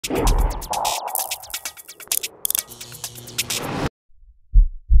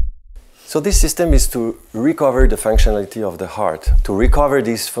So this system is to recover the functionality of the heart. To recover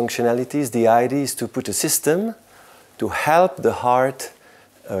these functionalities, the idea is to put a system to help the heart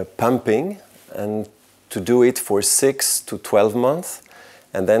pumping, and to do it for 6 to 12 months,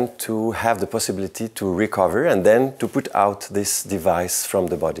 and then to have the possibility to recover and then to put out this device from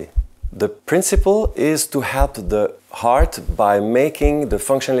the body. The principle is to help the heart by making the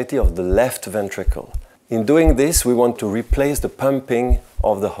functionality of the left ventricle. In doing this, we want to replace the pumping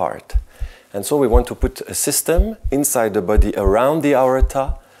of the heart. And so we want to put a system inside the body around the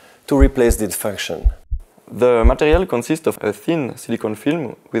aorta to replace this function. The material consists of a thin silicone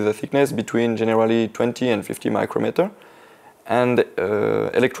film with a thickness between generally 20 and 50 micrometer, and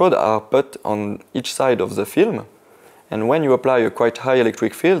electrodes are put on each side of the film, and when you apply a quite high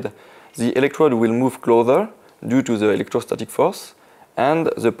electric field, the electrode will move closer due to the electrostatic force, and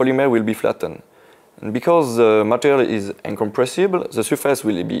the polymer will be flattened. And because the material is incompressible, the surface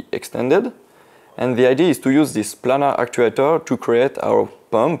will be extended, and the idea is to use this planar actuator to create our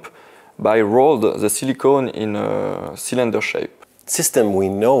pump by rolled the silicone in a cylinder shape. The system we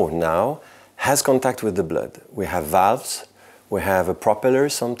know now has contact with the blood. We have valves, we have a propeller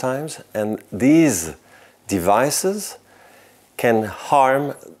sometimes, and these devices can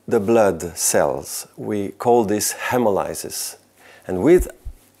harm the blood cells. We call this hemolysis. And with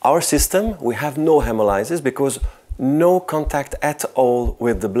our system, we have no hemolysis because no contact at all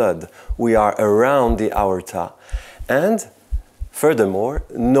with the blood. We are around the aorta, and furthermore,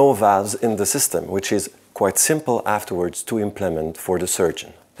 no valves in the system, which is quite simple afterwards to implement for the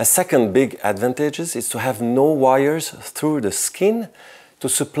surgeon. A second big advantage is to have no wires through the skin to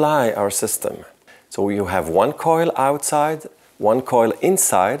supply our system. So you have one coil outside, one coil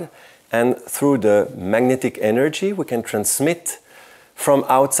inside, and through the magnetic energy we can transmit from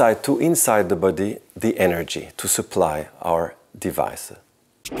outside to inside the body the energy to supply our device.